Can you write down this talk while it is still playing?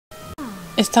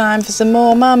It's time for some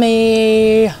more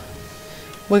mummy.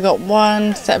 We got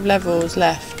one set of levels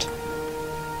left.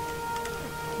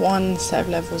 One set of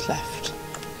levels left.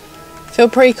 Feel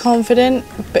pretty confident,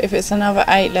 but if it's another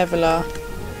 8 leveler,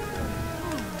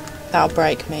 that'll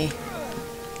break me.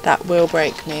 That will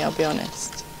break me, I'll be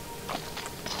honest.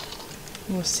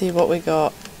 We'll see what we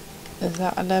got. Is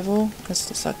that a level? This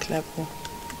looks like a level.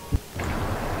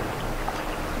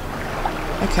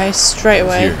 Okay, straight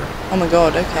away. Here. Oh my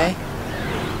god, okay.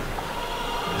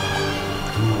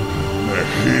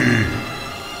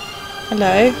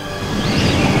 Hello.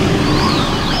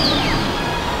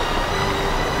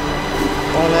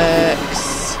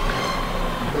 Bollocks.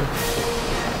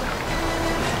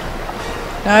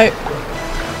 No.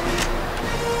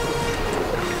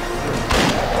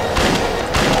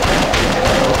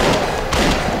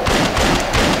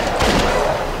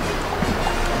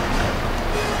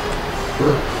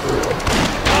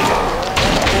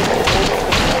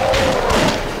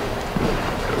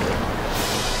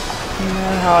 You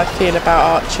know how I feel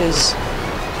about archers.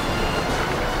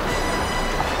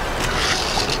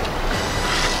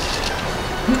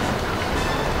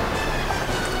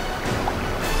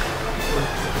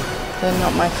 They're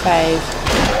not my fave.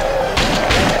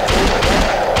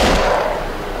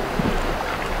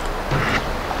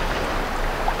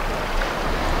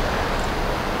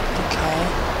 Okay.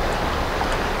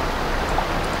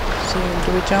 So do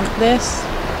we jump this?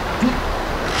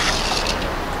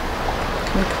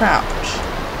 Can we crouch?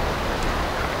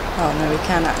 Oh no, we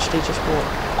can actually just walk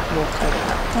over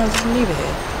that. Oh, there's a lever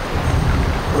here.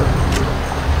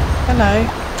 Hello.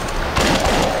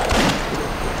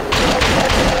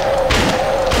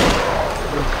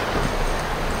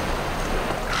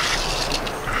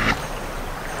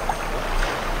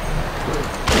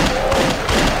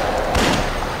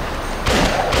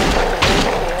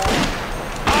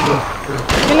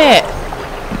 Kill it!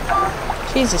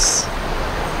 Jesus.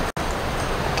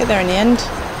 Get there in the end.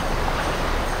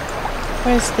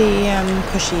 Where's the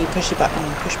pushy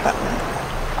button? Push button.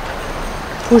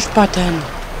 Push button.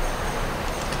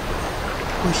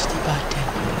 Push the button.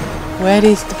 Where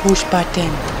is the push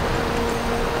button?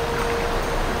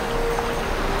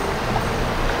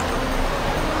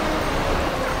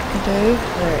 Hello?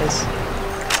 There it is.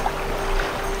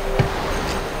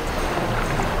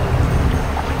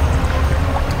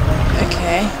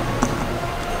 Okay.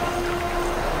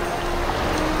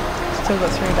 Still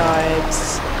got 3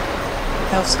 lives.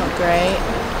 Health's not great.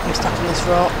 I'm stuck on this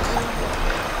rock.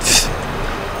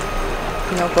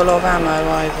 Not got a lot of ammo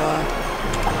either,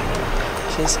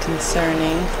 which is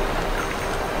concerning.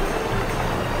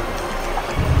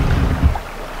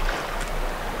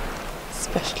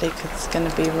 Especially because it's going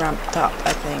to be ramped up,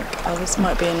 I think. Oh, this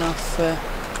might be enough for...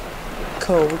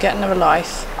 Cool, we get another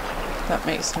life. That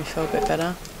makes me feel a bit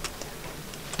better.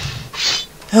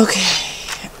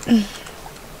 Okay.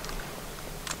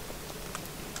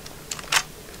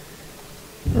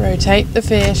 Rotate the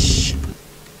fish.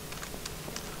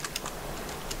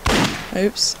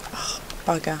 Oops. Oh,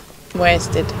 bugger.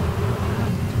 Wasted.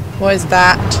 What is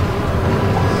that?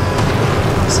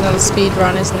 It's another speed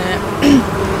run, isn't it?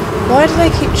 Why do they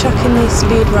keep chucking these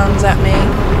speed runs at me?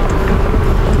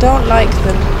 I don't like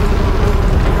them.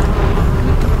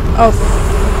 Oh,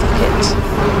 fuck it.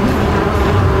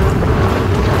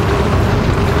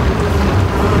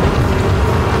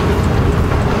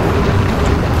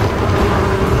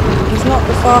 Not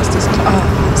the fastest. Oh,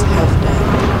 that's health down.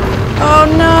 Oh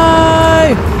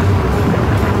no!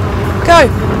 Go!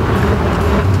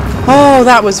 Oh,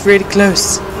 that was really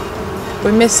close.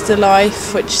 We missed a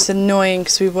life, which is annoying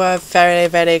because we were very,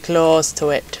 very close to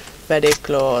it. Very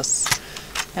close.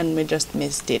 And we just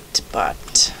missed it,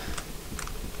 but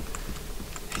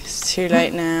it's too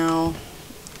late now.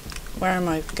 Where am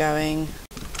I going?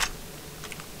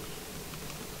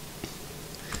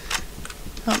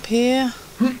 Up here?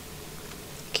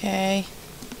 Okay.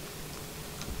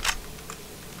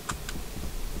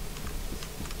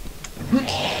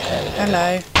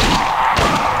 Hello.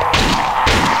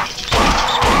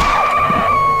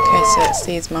 Okay, so it's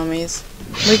these mummies.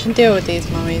 We can deal with these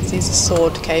mummies. These are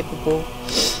sword capable.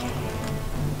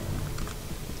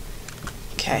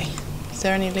 Okay. Is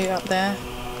there any loot up there?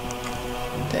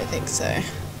 Don't think so.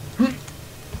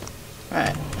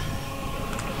 Right.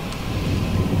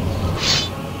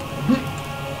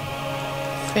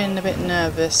 Feeling a bit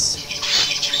nervous.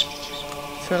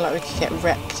 Feel like we could get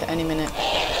wrecked at any minute.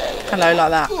 Hello, like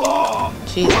that.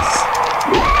 Jesus.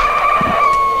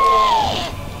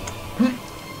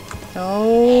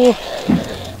 Oh.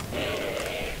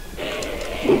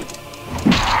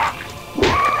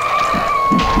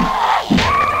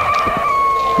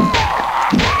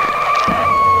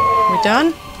 You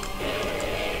done?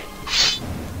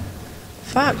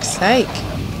 Fuck's sake.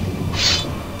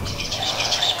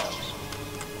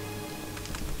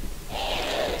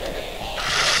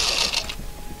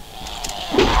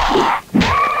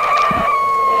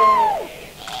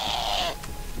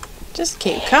 Just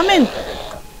keep coming.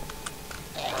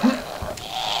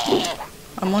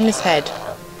 I'm on his head.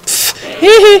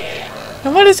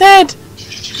 I'm on his head.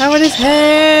 I'm on his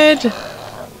head.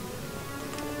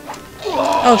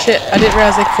 Oh shit, I didn't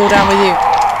realise I could fall down with you.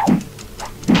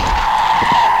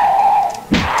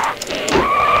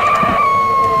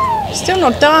 Still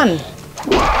not done.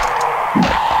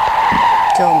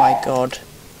 Oh my god.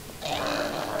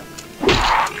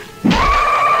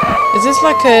 Is this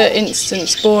like a instant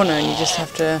spawner and you just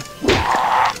have to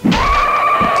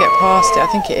get past it? I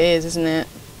think it is, isn't it?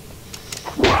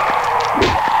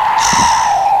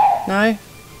 No?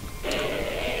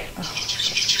 Oh,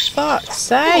 fuck's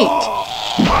sake!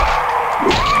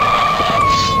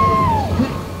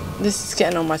 This is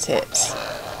getting on my tits.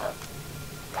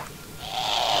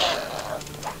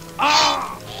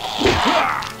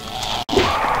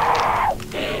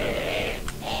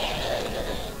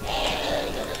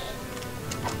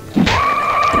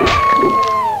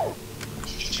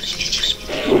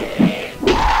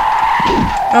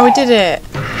 Oh, we did it!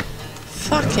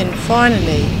 Fucking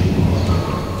finally!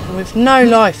 And with no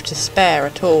life to spare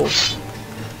at all.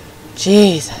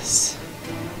 Jesus.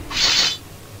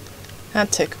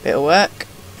 That took a bit of work.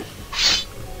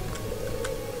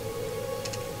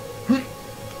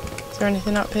 Is there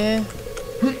anything up here?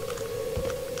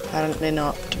 Apparently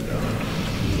not.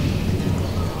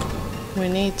 We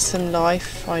need some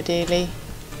life, ideally.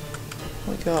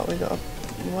 What we got a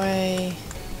way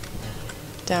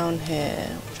down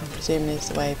here, which I'm presuming is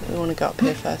the way, but we want to go up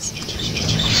here first.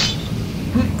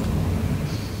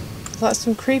 That's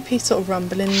some creepy sort of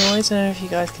rumbling noise. I don't know if you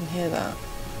guys can hear that.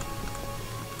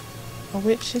 Oh,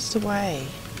 which is the way?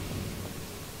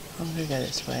 I'm going to go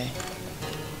this way.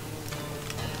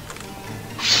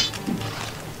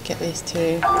 Get these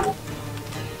two.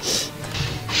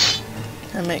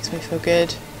 That makes me feel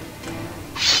good.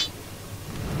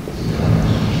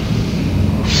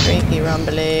 Creepy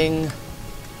rumbling.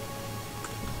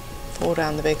 Fall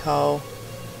down the big hole.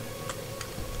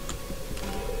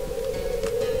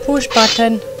 Push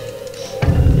button.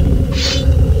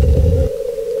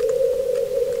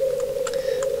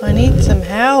 I need some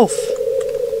health.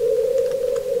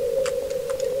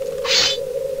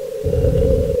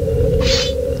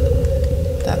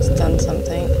 That's done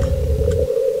something.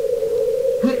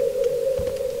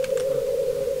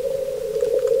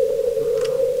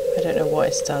 I don't know what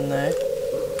it's done though.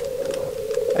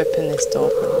 Open this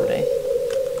door probably.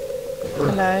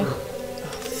 Hello. Oh,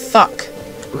 fuck.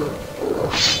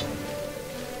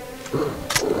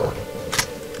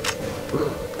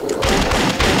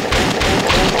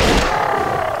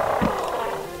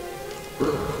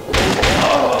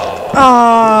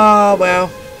 Ah, well.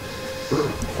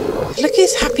 Look at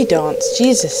his happy dance.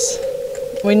 Jesus.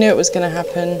 We knew it was going to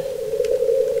happen.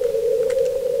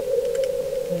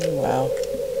 Well.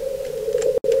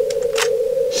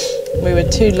 We were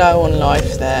too low on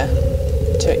life there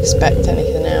to expect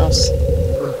anything else.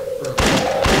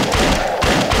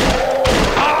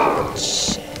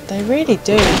 Shit, they really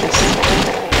do just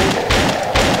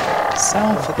so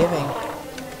unforgiving.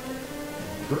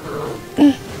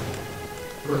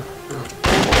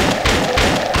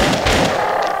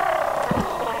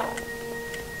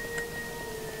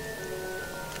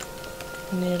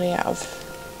 Nearly out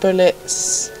of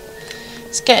bullets.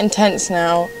 It's getting tense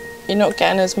now. You're not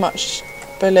getting as much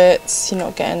bullets, you're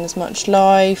not getting as much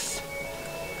life.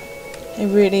 It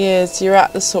really is. You're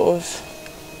at the sort of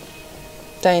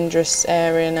dangerous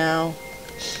area now.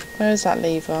 Where is that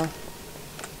lever?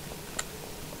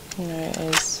 There it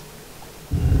is.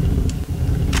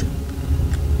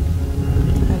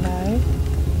 Hello?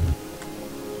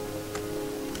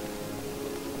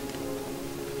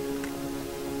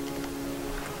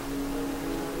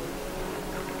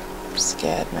 I'm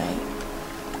scared, mate.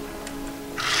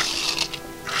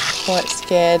 Quite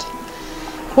scared.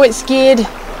 Quite scared.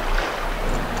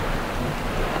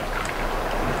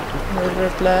 River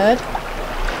of blood.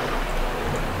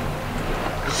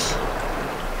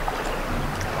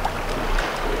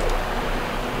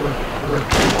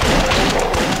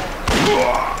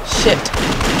 Shit.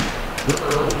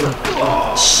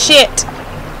 Shit!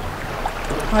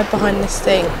 Hide behind this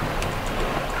thing.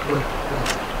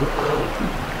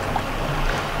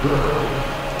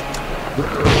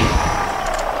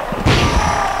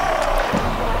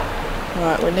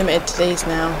 Right, we're limited to these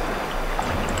now.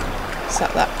 It's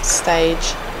at that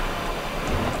stage.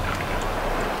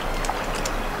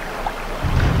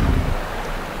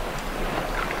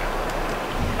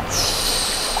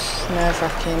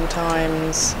 nerve-wracking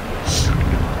times.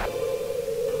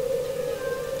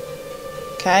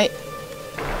 Okay.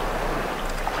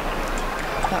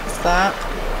 That's that.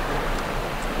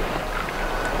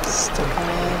 Stuck on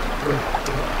here.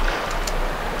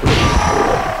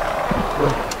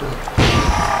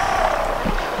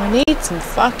 I need some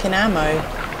fucking ammo.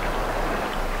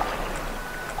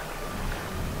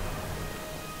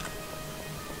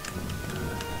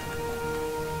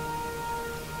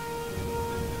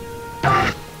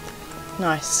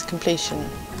 Nice, completion.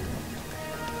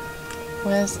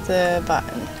 Where's the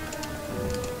button?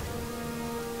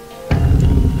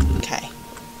 Okay.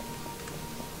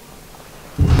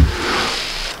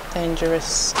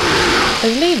 Dangerous.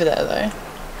 There's a lever there though.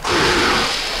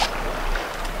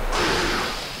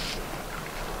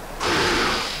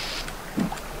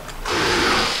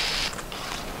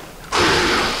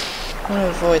 I want to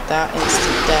avoid that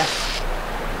instant death.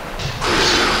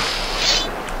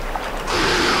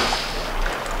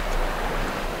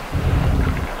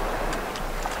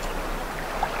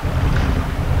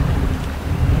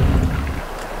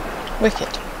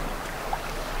 Wicked.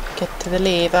 Get to the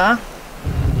lever.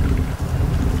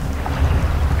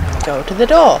 Go to the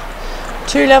door.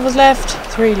 2 levels left,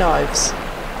 3 lives.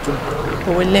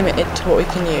 But we're limited to what we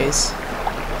can use.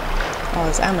 Oh,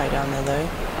 there's ammo down there though.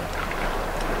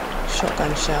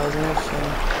 Shotgun shells and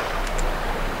everything.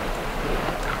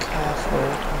 Careful. Oh,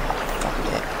 fuck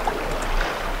it.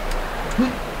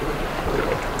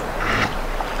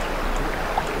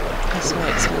 This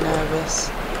makes me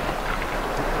nervous.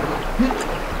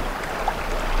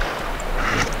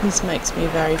 This makes me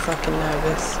very fucking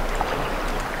nervous.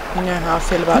 You know how I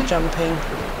feel about jumping.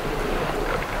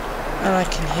 And I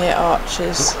can hear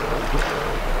archers.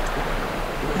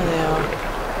 There they are.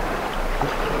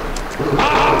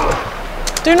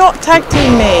 Do not tag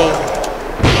team me!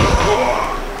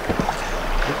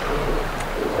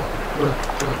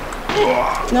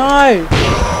 No!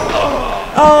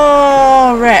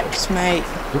 Oh, wrecked, mate.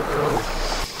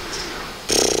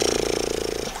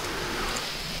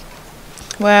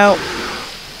 Well,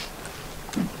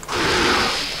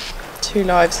 2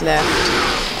 lives left.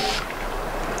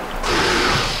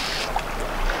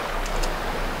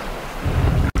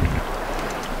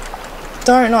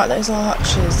 Don't like those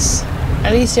archers.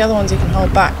 At least the other ones you can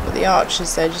hold back, but the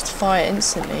archers, they just fire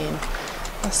instantly and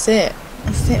that's it.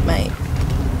 That's it, mate.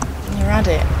 You're at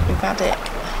it. We've had it.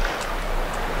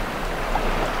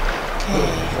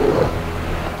 Okay.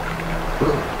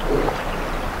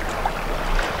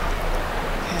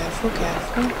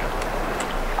 Careful.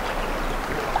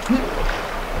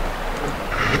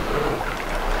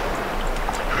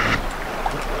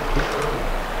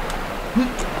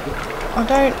 I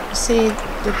don't see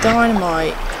the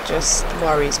dynamite, just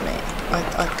worries me.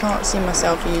 I can't see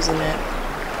myself using it.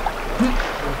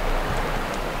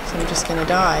 So I'm just gonna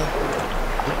die.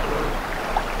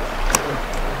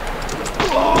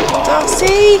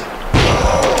 See?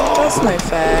 That's no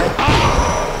fair.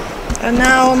 And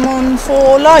now I'm on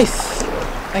 4 life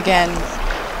again.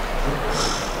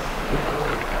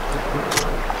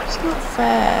 It's not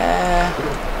fair.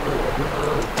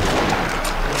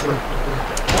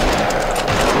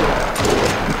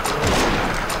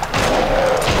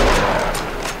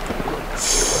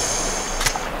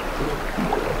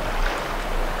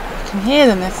 I can hear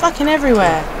them, they're fucking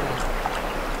everywhere.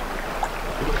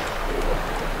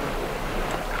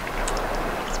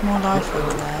 There's more life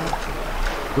over there.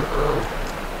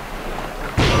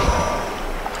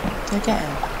 Did I get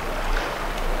him?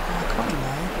 Oh, I got him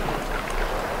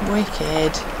though.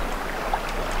 Wicked.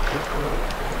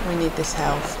 We need this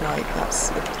health, like,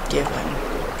 that's a given.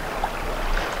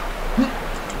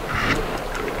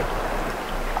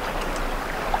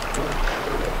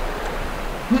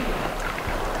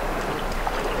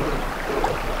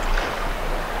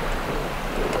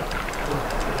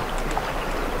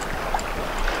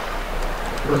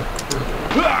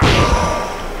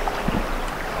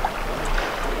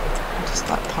 Just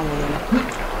like pummel them.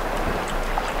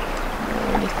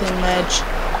 Really thin edge.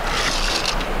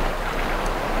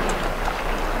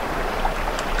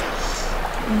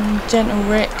 Gentle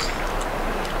Rick.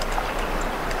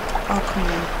 Oh, come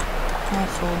on.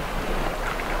 Careful.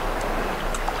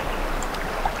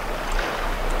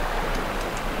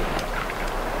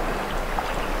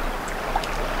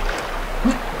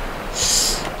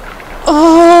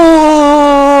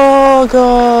 Oh,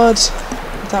 God.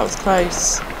 That was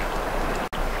close.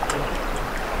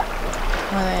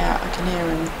 Where are they at? I can hear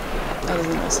them. That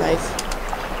doesn't look safe.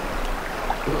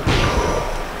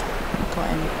 Got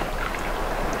him.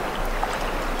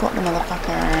 Got the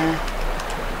motherfucker.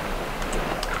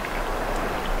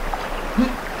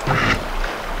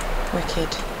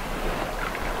 wicked.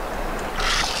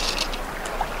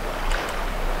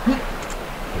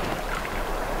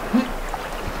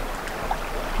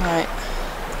 Right.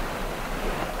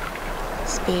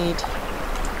 Speed.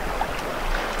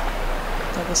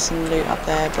 There was some loot up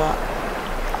there, but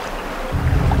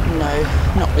no,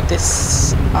 not with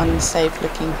this unsafe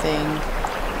looking thing.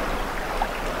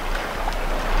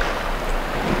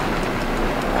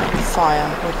 Right, fire,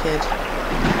 wicked.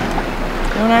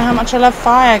 You all know how much I love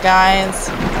fire, guys.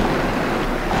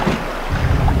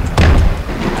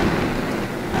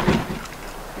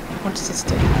 What does this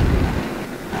do?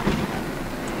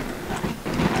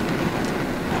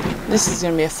 This is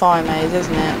going to be a fire maze,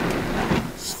 isn't it?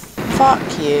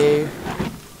 Fuck you.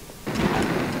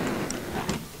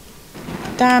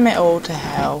 Damn it all to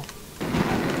hell.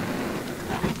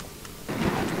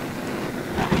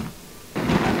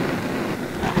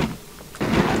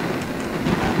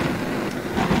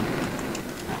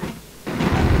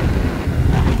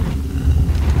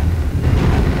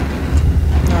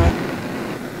 No.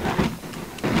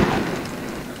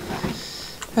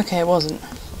 Okay, it wasn't.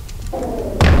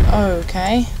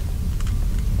 Okay.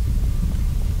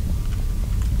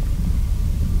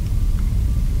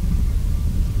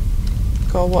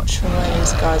 Gotta watch for where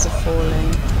these guys are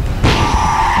falling.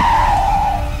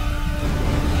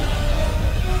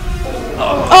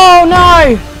 Oh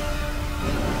no!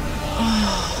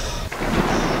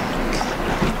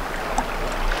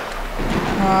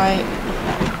 Right.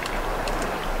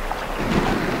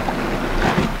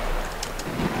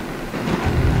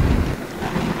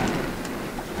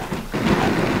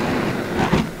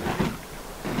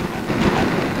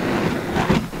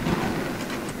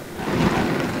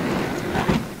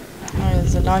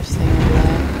 There's a life thing over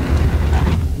there.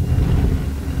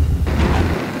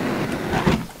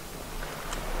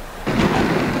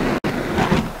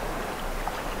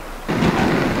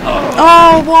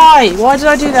 Oh, why? Why did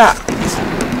I do that?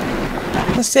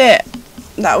 That's it.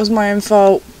 That was my own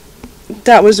fault.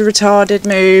 That was a retarded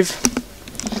move.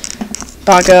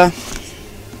 Bugger.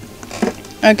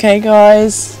 Okay,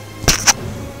 guys.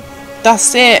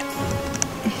 That's it.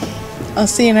 I'll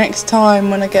see you next time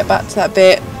when I get back to that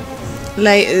bit.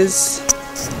 Laters.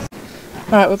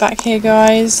 Right, we're back here,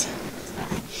 guys.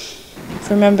 If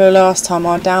you remember last time,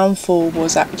 our downfall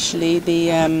was actually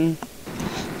the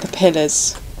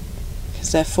pillars,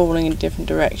 because they're falling in different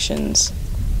directions.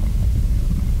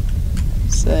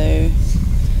 So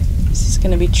this is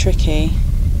going to be tricky.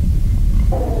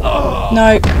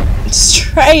 No,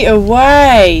 straight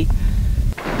away.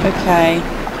 Okay.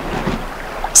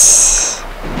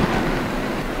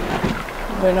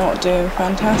 We're not doing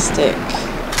fantastic.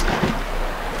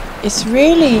 It's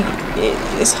really,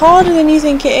 it's harder than you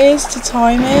think it is to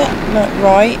time it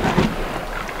right,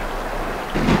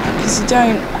 because you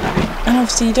don't, and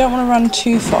obviously you don't want to run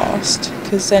too fast,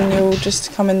 because then you'll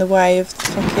just come in the way of the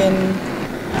fucking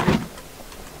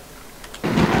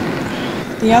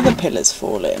the other pillars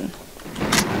falling.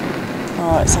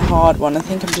 Oh, it's a hard one. I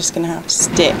think I'm just going to have to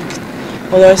stick.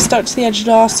 Although I stuck to the edge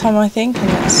last time, I think,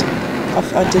 and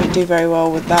I didn't do very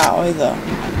well with that either.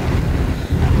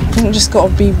 I think you just got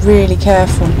to be really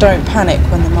careful and don't panic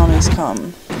when the mummies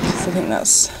come, because I think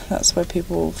that's where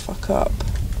people will fuck up.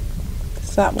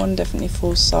 Because that one definitely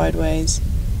falls sideways.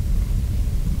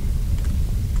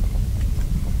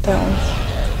 That one.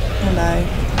 Hello.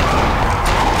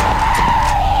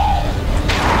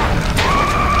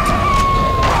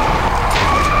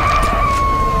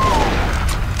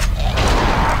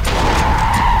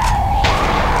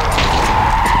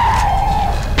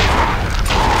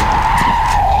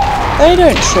 They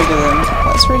don't trigger them.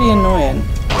 That's really annoying.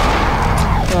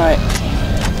 Right.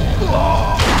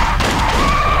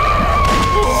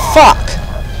 Fuck!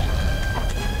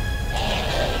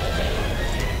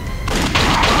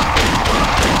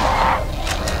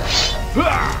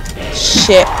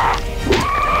 Shit.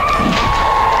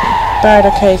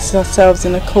 Barricade ourselves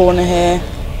in a corner here.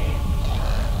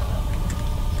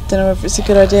 Don't know if it's a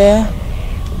good idea.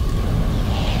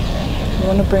 I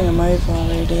want to bring him over,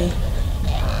 really.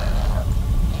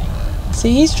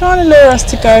 See, he's trying to lure us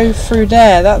to go through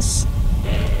there. That's...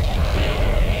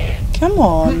 Come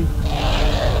on.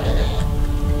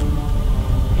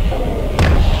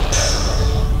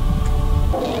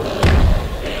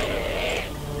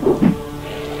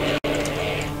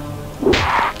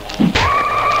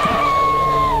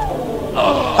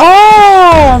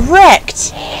 Oh,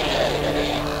 wrecked!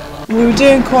 We were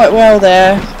doing quite well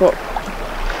there, but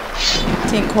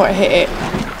didn't quite hit it.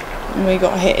 And we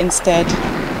got hit instead.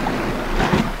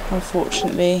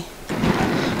 Unfortunately.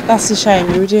 That's a shame,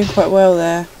 we were doing quite well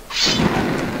there.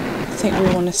 I think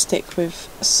we want to stick with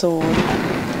a sword.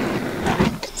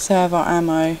 Save our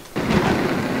ammo.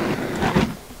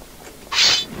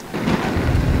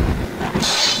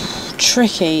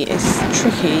 Tricky, it's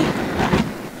tricky.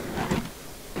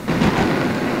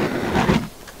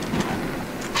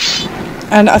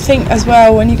 And I think as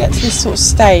well, when you get to this sort of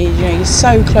stage, you know, you're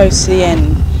so close to the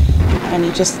end, and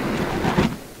you just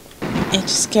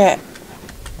get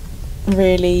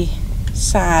really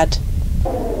sad.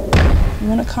 You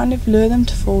want to kind of lure them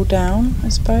to fall down, I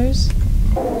suppose,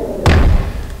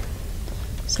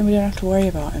 so we don't have to worry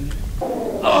about him.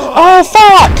 Oh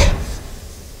fuck!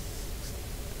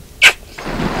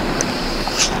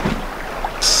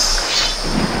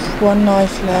 One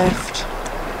life left.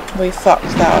 We fucked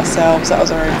that ourselves. That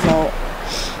was our own fault.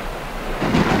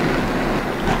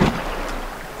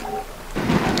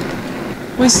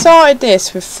 We started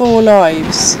this with 4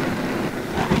 lives.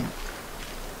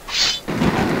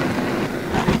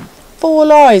 4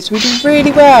 lives. We did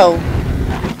really well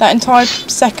that entire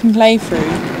second playthrough,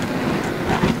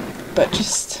 but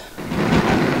just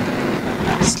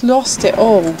lost it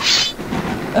all.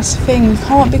 That's the thing. You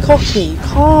can't be cocky. You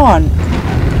can't.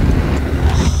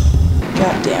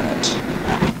 God damn it.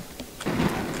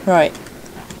 Right.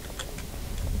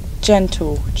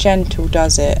 Gentle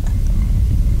does it.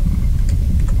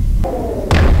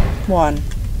 1,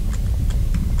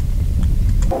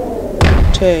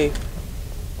 2,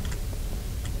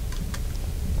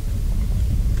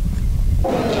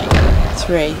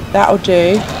 3. That'll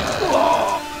do.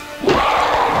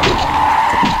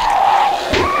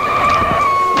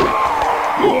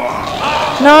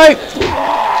 No!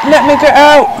 Let me get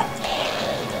out!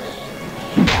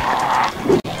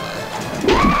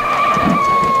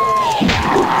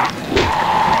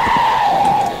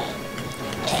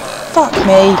 Fuck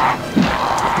me.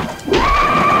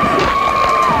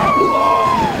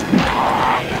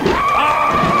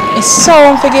 It's so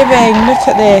unforgiving. Look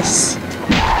at this.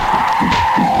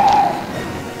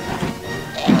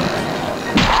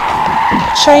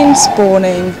 Chain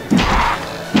spawning.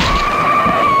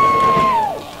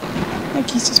 Look,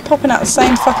 he's just popping out the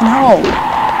same fucking hole.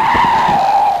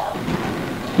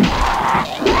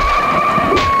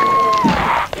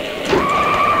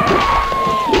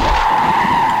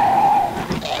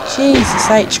 Jesus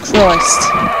H. Christ.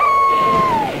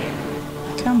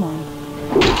 Come on.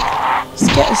 Let's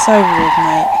get this over with,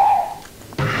 mate.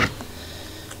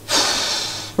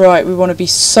 Right, we want to be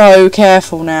so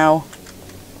careful now.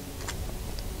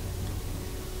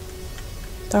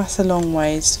 That's a long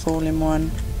ways, falling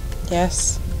one.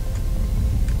 Yes.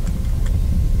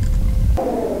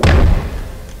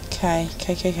 Okay.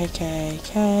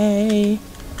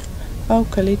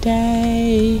 Vocally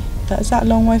day. Is that a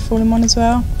long way falling one as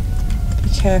well? Be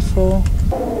careful.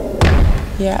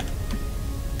 Yeah.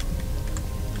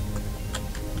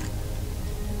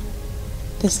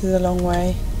 This is a long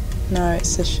way. No,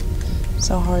 it's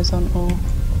so horizontal.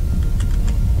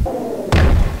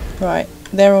 Right,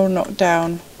 they're all knocked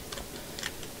down.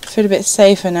 I feel a bit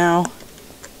safer now.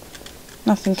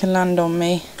 Nothing can land on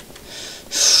me.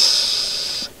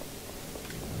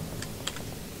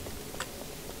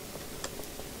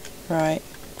 Right.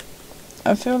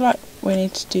 I feel like we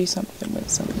need to do something with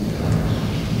some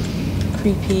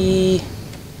creepy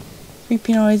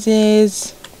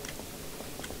noises.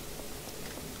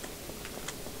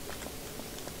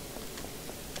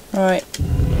 Right,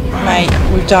 mate,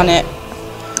 we've done it.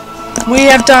 We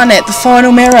have done it, the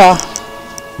final mirror.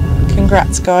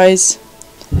 Congrats, guys.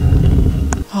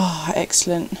 Oh,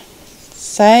 excellent.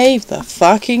 Save the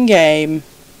fucking game.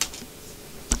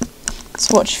 Let's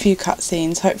watch a few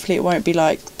cutscenes. Hopefully it won't be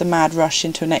like the mad rush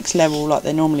into a next level like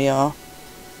they normally are.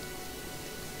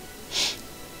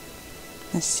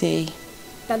 Let's see.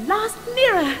 The last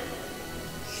mirror!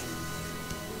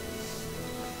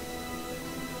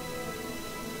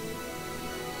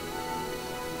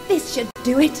 This should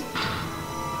do it.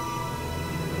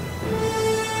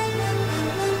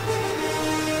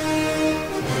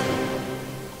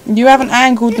 You haven't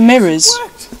angled the mirrors. It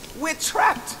worked. We're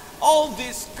trapped. All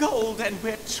this gold and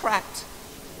we're trapped.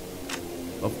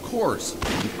 Of course,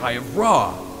 the Eye of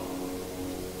Ra.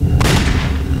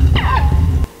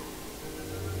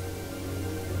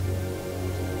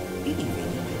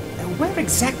 Where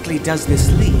exactly does this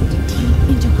lead? Deep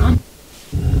into hunt.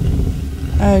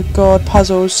 Oh god,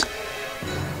 puzzles.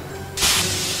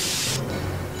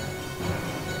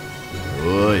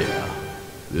 Oh yeah,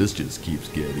 this just keeps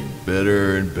getting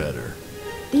better and better.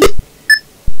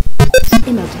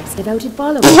 Imhotep's devoted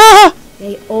followers.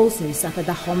 They also suffered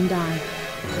the Homdai.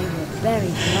 They were very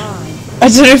blind. I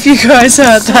don't know if you guys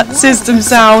heard that system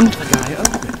sound. The guy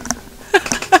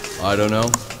open. I don't know,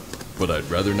 but I'd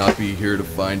rather not be here to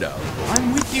find out.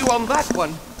 I'm with you on that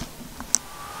one.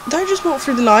 Don't just walk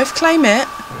through the life, claim it.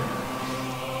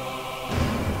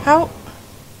 How?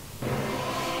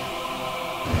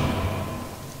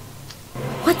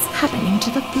 What's happening to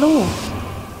the floor?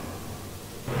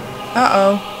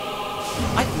 Uh-oh.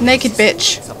 Naked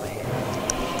bitch. It's up ahead.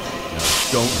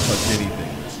 Don't touch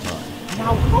anything this time.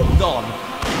 Now hold on.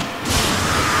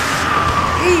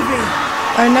 Evie!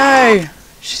 Oh no.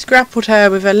 She's grappled her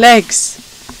with her legs.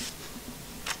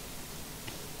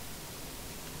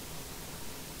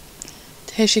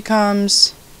 Here she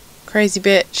comes. Crazy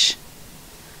bitch.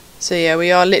 So yeah,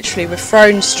 we're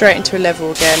thrown straight into a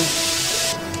level again.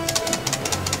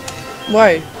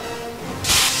 Whoa.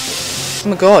 Oh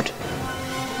my god.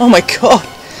 Oh my god.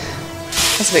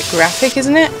 That's a bit graphic,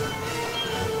 isn't it?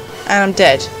 And I'm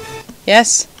dead.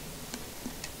 Yes?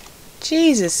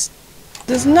 Jesus.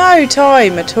 There's no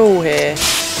time at all here.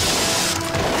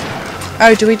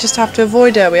 Oh, do we just have to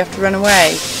avoid her? We have to run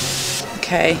away.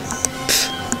 Okay. Pfft.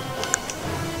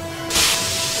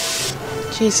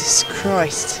 Jesus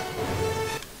Christ.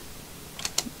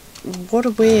 What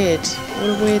a weird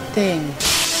thing.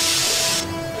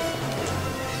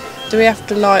 Do we have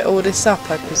to light all this up,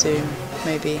 I presume?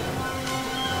 Maybe.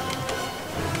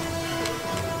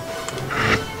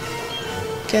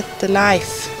 Get the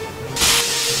life.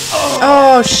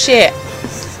 Oh shit!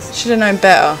 Should have known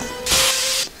better.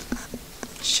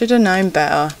 Should have known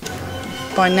better.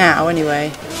 By now,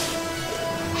 anyway.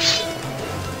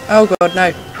 Oh god,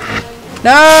 no.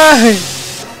 No!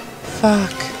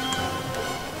 Fuck.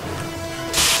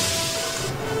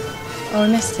 Oh, I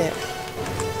missed it.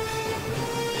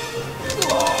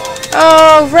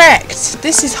 Oh, wrecked!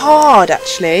 This is hard,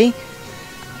 actually.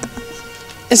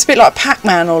 It's a bit like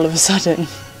Pac-Man all of a sudden.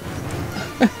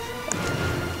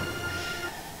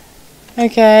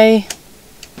 Okay.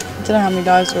 I don't know how many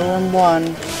lives we're on. 1.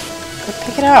 Go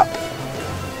pick it up.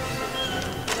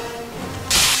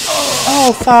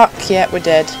 Oh, fuck. Yeah, we're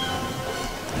dead.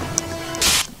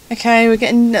 Okay, we're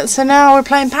getting... So now we're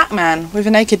playing Pac-Man with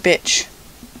a naked bitch.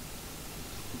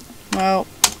 Well...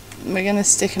 We're going to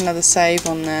stick another save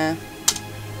on there.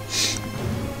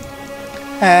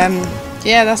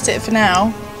 Yeah, that's it for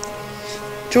now.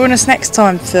 Join us next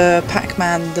time for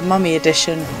Pac-Man the Mummy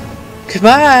Edition.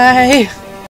 Goodbye!